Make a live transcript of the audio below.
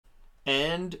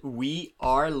And we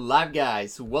are live,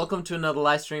 guys. Welcome to another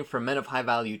live stream from Men of High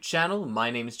Value channel.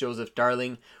 My name is Joseph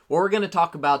Darling. What we're going to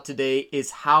talk about today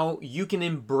is how you can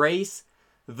embrace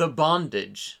the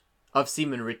bondage of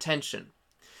semen retention.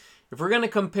 If we're going to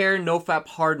compare Nofap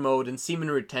hard mode and semen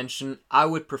retention, I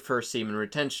would prefer semen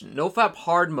retention. Nofap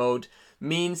hard mode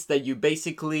means that you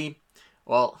basically,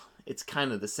 well, it's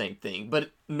kind of the same thing,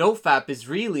 but Nofap is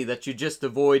really that you just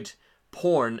avoid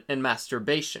porn and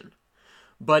masturbation.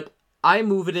 But I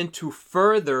move it into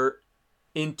further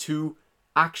into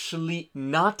actually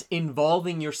not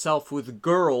involving yourself with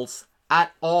girls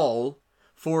at all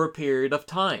for a period of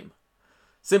time.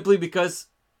 Simply because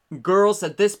girls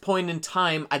at this point in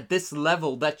time, at this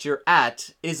level that you're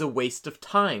at, is a waste of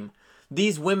time.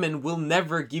 These women will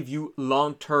never give you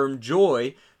long-term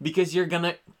joy because you're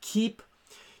gonna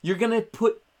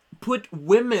put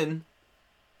women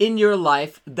in your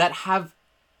life that have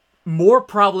more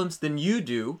problems than you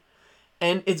do,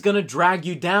 and it's going to drag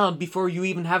you down before you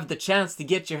even have the chance to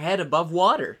get your head above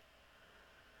water.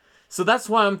 So that's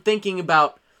why I'm thinking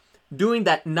about doing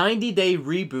that 90-day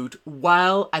reboot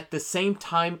while at the same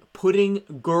time putting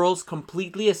girls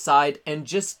completely aside and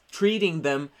just treating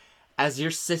them as your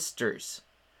sisters.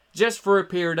 Just for a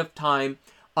period of time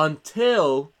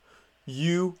until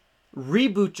you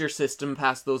reboot your system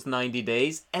past those 90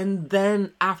 days, and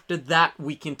then after that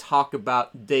we can talk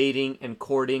about dating and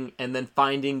courting and then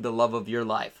finding the love of your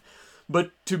life.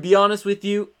 But to be honest with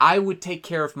you, I would take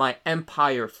care of my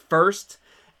empire first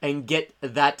and get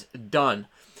that done.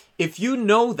 If you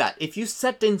know that, if you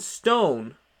set in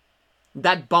stone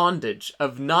that bondage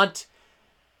of not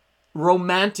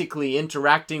romantically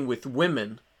interacting with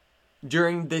women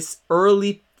during this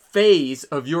early phase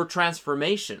of your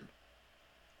transformation,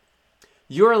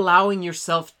 you're allowing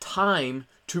yourself time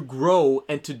to grow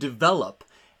and to develop.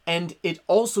 And it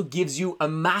also gives you a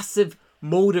massive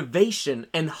motivation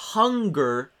and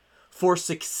hunger for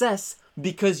success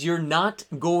because you're not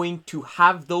going to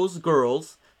have those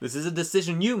girls. This is a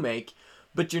decision you make,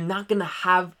 but you're not going to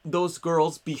have those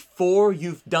girls before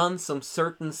you've done some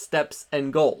certain steps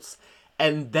and goals.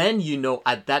 And then you know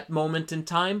at that moment in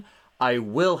time, I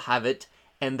will have it.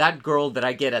 And that girl that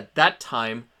I get at that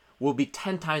time will be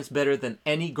 10 times better than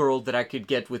any girl that I could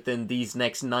get within these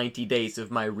next 90 days of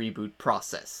my reboot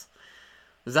process.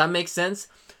 Does that make sense?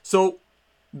 So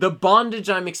the bondage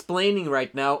I'm explaining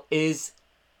right now is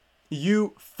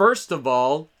you, first of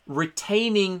all,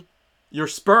 retaining your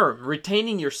sperm,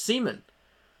 retaining your semen.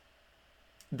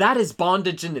 That is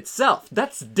bondage in itself.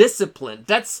 That's discipline.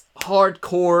 That's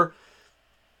hardcore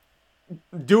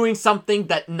doing something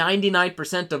that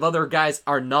 99% of other guys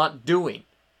are not doing.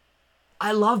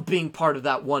 I love being part of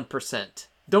that 1%.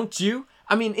 Don't you?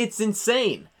 I mean, it's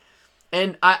insane.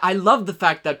 And I love the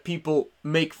fact that people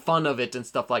make fun of it and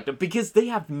stuff like that because they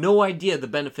have no idea the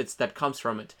benefits that comes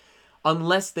from it.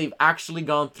 Unless they've actually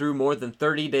gone through more than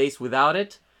 30 days without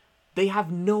it, they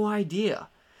have no idea.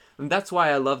 And that's why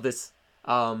I love this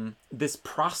this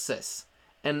process.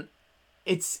 And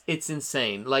it's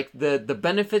insane. Like the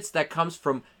benefits that comes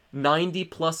from 90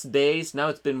 plus days, now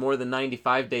it's been more than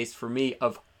 95 days for me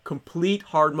of complete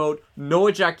hard mode, no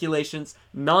ejaculations,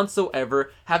 none so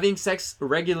ever, having sex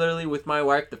regularly with my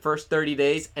wife the first 30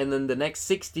 days, and then the next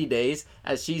 60 days,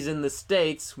 as she's in the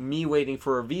States, me waiting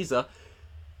for a visa,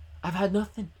 I've had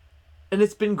nothing. And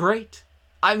it's been great.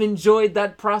 I've enjoyed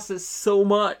that process so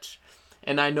much.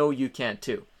 And I know you can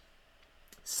too.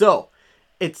 So,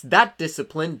 it's that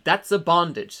discipline, that's a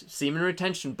bondage, semen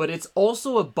retention, but it's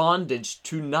also a bondage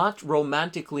to not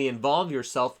romantically involve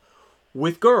yourself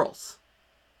with girls.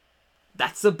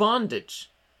 That's a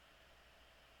bondage.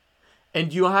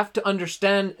 And you have to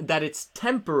understand that it's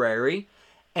temporary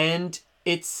and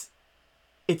it's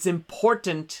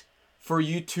important for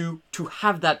you to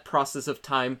have that process of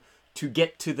time to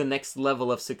get to the next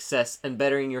level of success and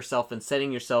bettering yourself and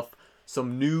setting yourself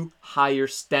some new higher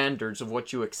standards of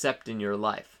what you accept in your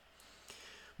life.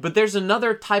 But there's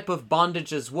another type of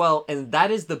bondage as well, and that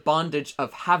is the bondage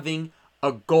of having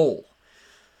a goal.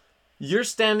 You're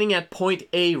standing at point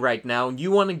A right now, and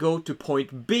you want to go to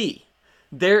point B.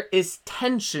 There is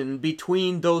tension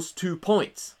between those 2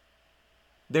 points.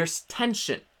 There's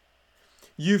tension.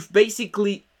 You've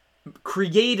basically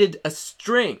created a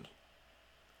string.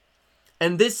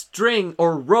 And this string,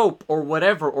 or rope, or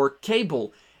whatever, or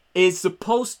cable, is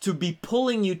supposed to be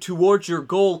pulling you towards your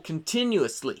goal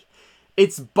continuously.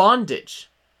 It's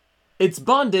bondage. It's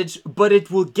bondage, but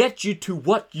it will get you to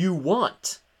what you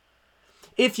want.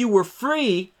 If you were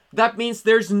free, that means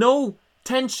there's no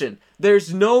tension.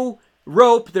 There's no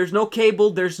rope, there's no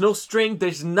cable, there's no string,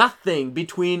 there's nothing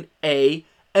between A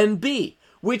and B.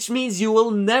 Which means you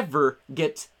will never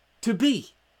get to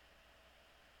be.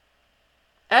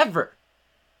 Ever.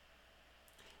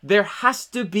 There has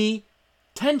to be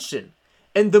tension.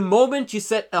 And the moment you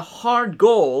set a hard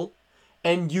goal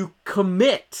and you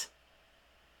commit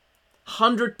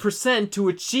 100% to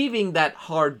achieving that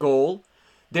hard goal,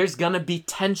 there's going to be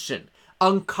tension,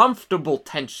 uncomfortable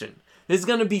tension. There's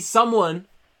going to be someone,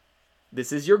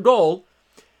 this is your goal,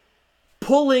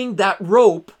 pulling that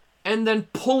rope and then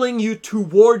pulling you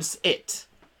towards it.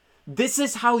 This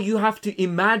is how you have to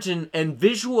imagine and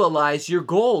visualize your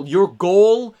goal. Your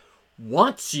goal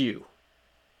wants you.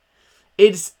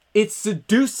 It's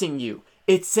seducing you.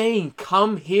 It's saying,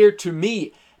 come here to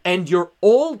me. And your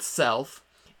old self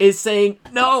is saying,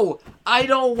 no, I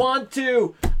don't want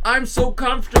to. I'm so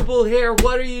comfortable here.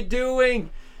 What are you doing?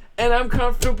 And I'm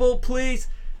comfortable, please.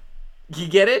 You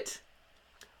get it?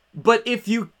 But if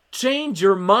you change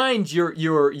your mind,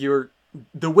 the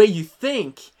way you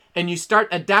think, and you start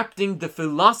adapting the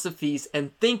philosophies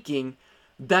and thinking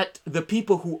that the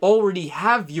people who already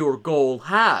have your goal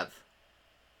have,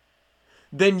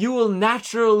 then you will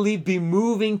naturally be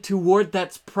moving toward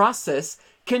that process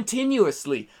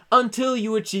continuously until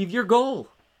you achieve your goal.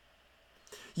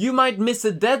 You might miss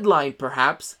a deadline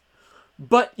perhaps,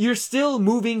 but you're still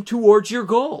moving towards your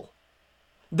goal.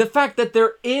 The fact that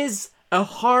there is a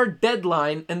hard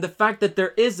deadline and the fact that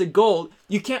there is a goal,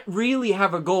 you can't really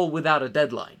have a goal without a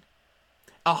deadline.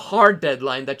 A hard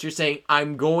deadline that you're saying,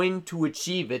 I'm going to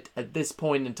achieve it at this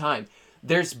point in time.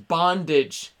 There's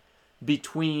bondage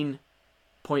between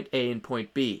point A and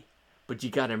point B, but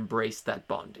you got to embrace that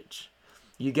bondage.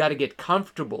 You got to get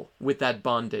comfortable with that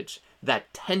bondage,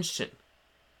 that tension.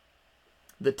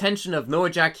 The tension of no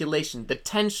ejaculation, the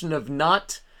tension of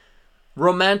not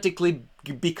romantically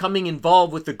becoming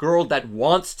involved with the girl that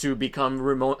wants to become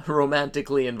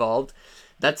romantically involved.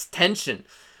 That's tension.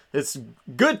 It's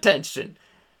good tension.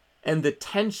 And the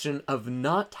tension of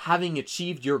not having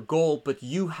achieved your goal, but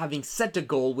you having set a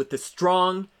goal with a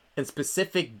strong and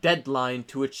specific deadline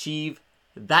to achieve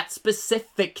that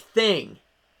specific thing.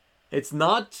 It's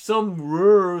not some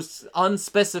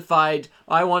unspecified,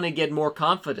 I want to get more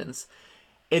confidence.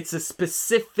 It's a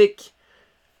specific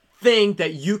thing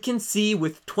that you can see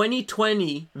with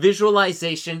 20/20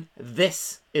 visualization.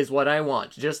 This is what I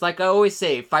want. Just like I always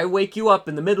say, if I wake you up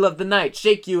in the middle of the night,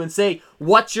 shake you and say,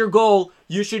 what's your goal?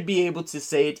 You should be able to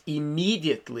say it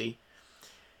immediately.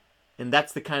 And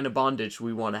that's the kind of bondage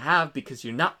we want to have, because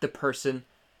you're not the person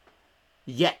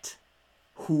yet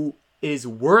who is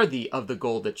worthy of the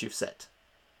goal that you've set.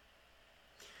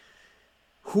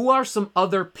 Who are some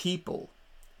other people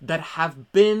that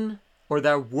have been or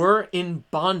that were in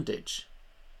bondage,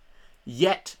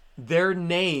 yet their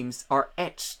names are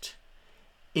etched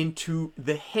into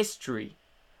the history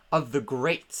of the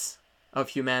greats of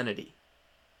humanity?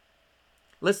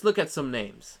 Let's look at some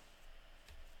names.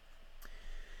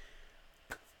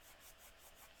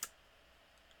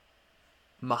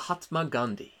 Mahatma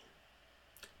Gandhi.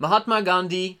 Mahatma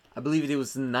Gandhi, I believe it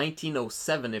was in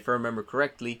 1907, if I remember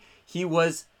correctly, he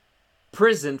was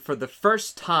imprisoned for the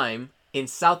first time in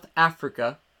South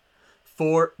Africa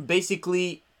for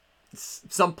basically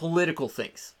some political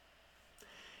things.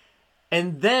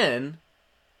 And then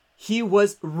he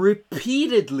was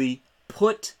repeatedly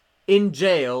put in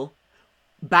jail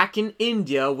back in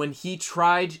India when he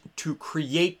tried to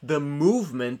create the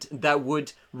movement that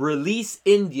would release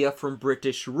India from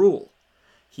British rule.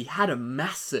 He had a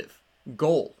massive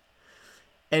goal.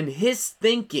 And his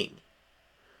thinking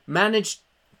managed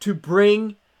to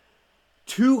bring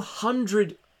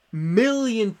 200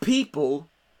 million people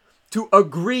to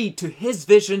agree to his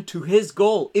vision, to his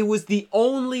goal. It was the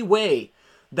only way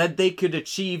that they could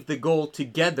achieve the goal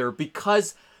together,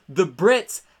 because the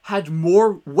Brits had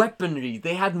more weaponry,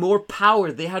 they had more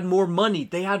power, they had more money,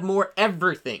 they had more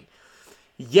everything.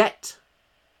 Yet,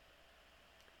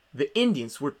 the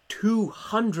Indians were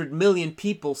 200 million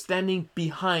people standing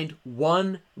behind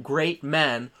one great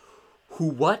man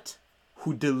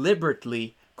who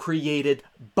deliberately created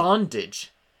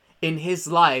bondage in his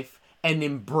life and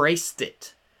embraced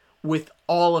it with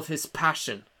all of his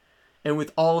passion and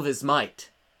with all of his might.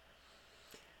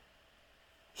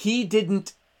 He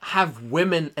didn't have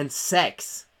women and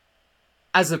sex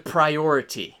as a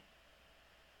priority.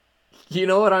 You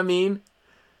know what I mean?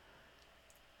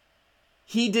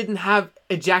 He didn't have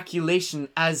ejaculation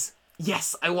as,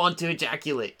 yes, I want to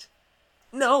ejaculate.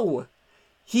 No.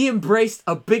 He embraced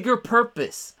a bigger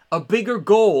purpose, a bigger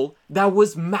goal that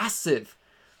was massive,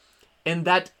 and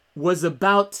that was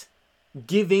about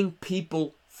giving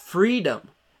people freedom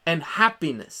and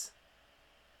happiness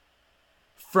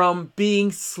from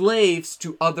being slaves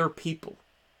to other people.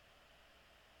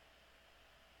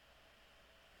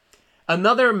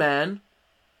 Another man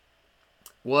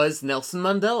was Nelson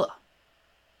Mandela.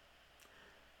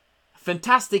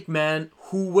 Fantastic man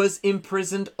who was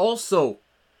imprisoned also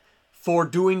for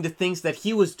doing the things that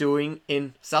he was doing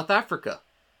in South Africa.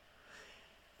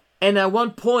 And at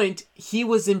one point, he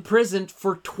was imprisoned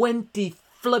for 20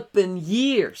 flippin'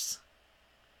 years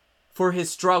for his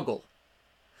struggle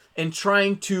and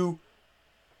trying to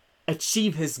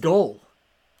achieve his goal,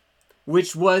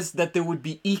 which was that there would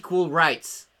be equal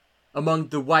rights among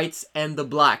the whites and the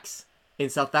blacks in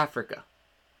South Africa.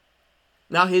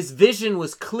 Now, his vision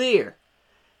was clear.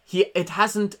 It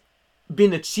hasn't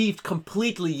been achieved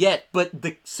completely yet, but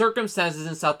the circumstances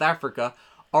in South Africa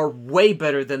are way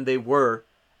better than they were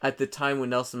at the time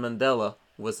when Nelson Mandela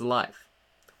was alive,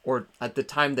 or at the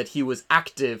time that he was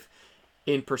active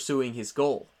in pursuing his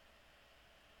goal.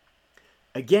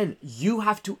 Again, you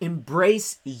have to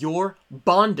embrace your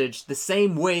bondage the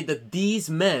same way that these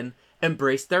men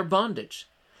embraced their bondage.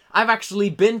 I've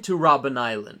actually been to Robben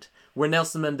Island, where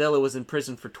Nelson Mandela was in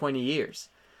prison for 20 years.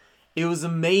 It was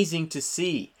amazing to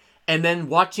see. And then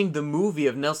watching the movie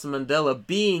of Nelson Mandela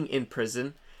being in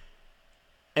prison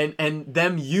and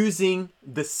them using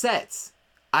the sets.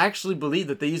 I actually believe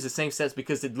that they use the same sets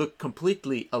because they look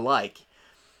completely alike.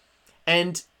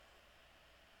 And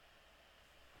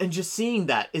just seeing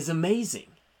that is amazing.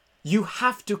 You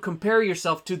have to compare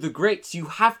yourself to the greats. You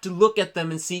have to look at them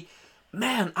and see,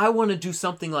 man, I want to do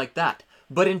something like that.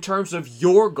 But in terms of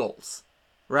your goals,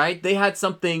 right? They had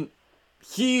something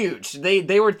huge.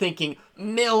 They were thinking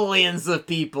millions of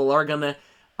people are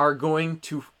going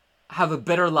to have a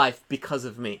better life because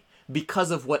of me,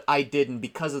 because of what I did and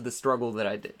because of the struggle that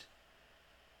I did.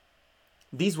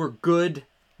 These were good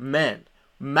men,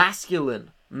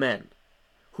 masculine men,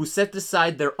 who set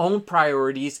aside their own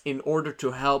priorities in order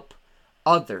to help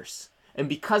others. And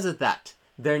because of that,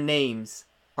 their names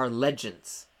are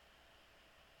legends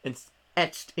and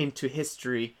etched into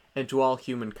history and to all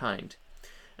humankind.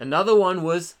 Another one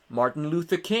was Martin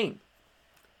Luther King.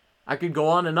 I could go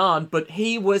on, but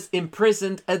he was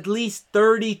imprisoned at least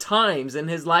 30 times in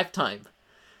his lifetime.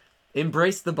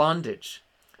 Embraced the bondage.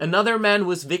 Another man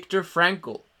was Viktor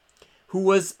Frankl, who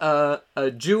was a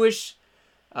Jewish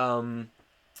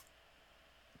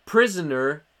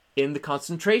prisoner in the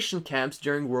concentration camps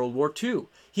during World War II.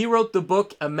 He wrote the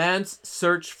book A Man's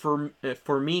Search for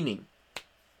Meaning.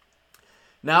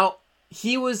 Now,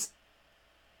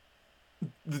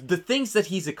 the things that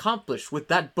he's accomplished with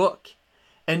that book,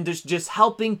 and just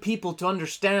helping people to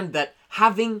understand that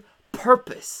having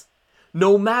purpose,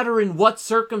 no matter in what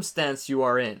circumstance you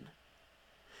are in,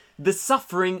 the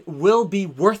suffering will be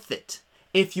worth it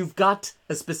if you've got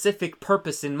a specific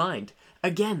purpose in mind.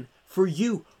 Again, for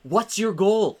you, what's your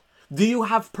goal? Do you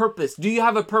have purpose? Do you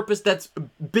have a purpose that's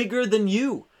bigger than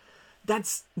you?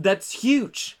 That's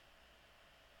huge.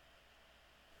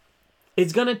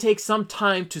 It's going to take some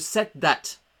time to set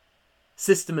that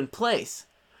system in place.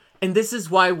 And this is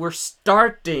why we're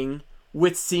starting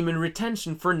with semen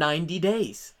retention for 90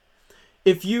 days.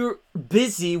 If you're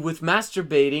busy with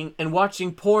masturbating and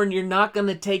watching porn, you're not going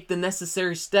to take the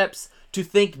necessary steps to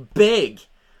think big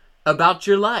about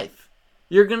your life.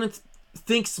 You're going to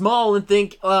think small and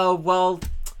think, well,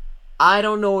 I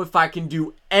don't know if I can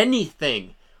do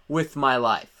anything with my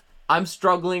life. I'm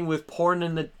struggling with porn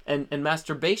and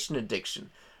masturbation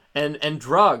addiction and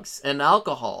drugs and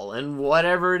alcohol and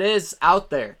whatever it is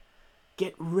out there.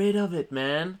 Get rid of it,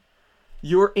 man.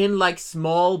 You're in like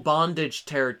small bondage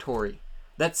territory.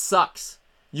 That sucks.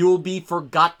 You will be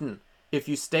forgotten if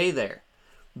you stay there.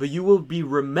 But you will be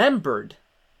remembered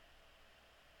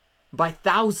by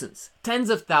thousands, tens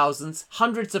of thousands,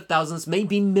 hundreds of thousands,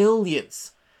 maybe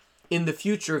millions in the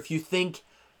future if you think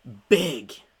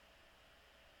big.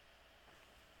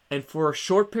 And for a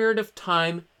short period of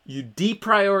time, you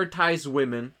deprioritize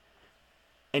women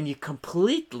and you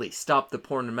completely stop the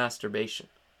porn and masturbation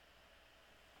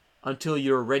until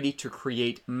you're ready to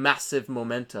create massive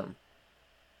momentum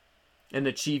and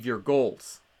achieve your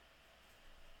goals.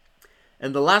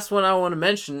 And the last one I want to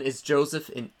mention is Joseph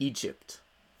in Egypt.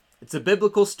 It's a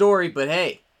biblical story, but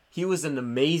hey, he was an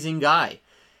amazing guy.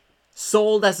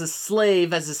 Sold as a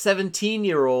slave as a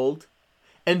 17-year-old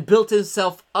and built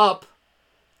himself up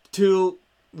to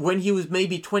when he was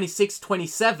maybe 26,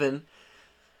 27.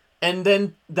 And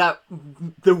then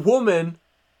the woman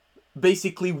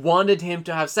basically wanted him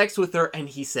to have sex with her and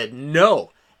he said no.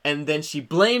 And then she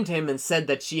blamed him and said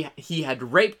that he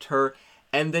had raped her,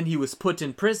 and then he was put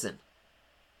in prison.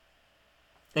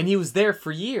 And he was there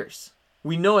for years.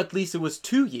 We know at least it was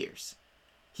 2 years.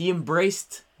 He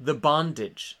embraced the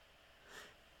bondage.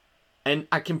 And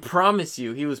I can promise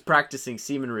you he was practicing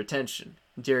semen retention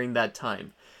during that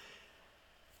time.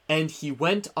 And he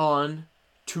went on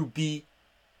to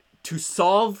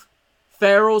solve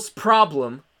Pharaoh's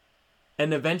problem,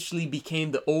 and eventually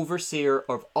became the overseer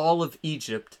of all of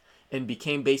Egypt, and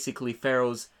became basically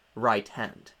Pharaoh's right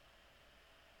hand.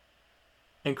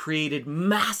 And created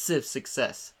massive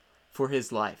success for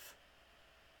his life.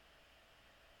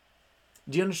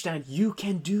 Do you understand? You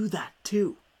can do that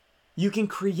too. You can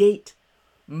create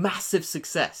massive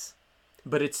success.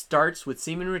 But it starts with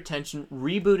semen retention,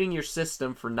 rebooting your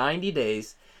system for 90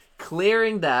 days,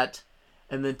 clearing that,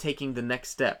 and then taking the next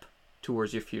step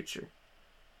towards your future.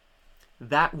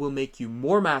 That will make you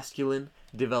more masculine,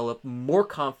 develop more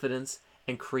confidence,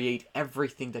 and create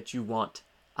everything that you want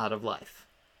out of life.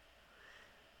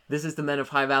 This is the Men of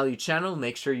High Value channel.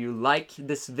 Make sure you like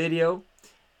this video,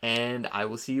 and I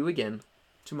will see you again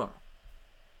tomorrow.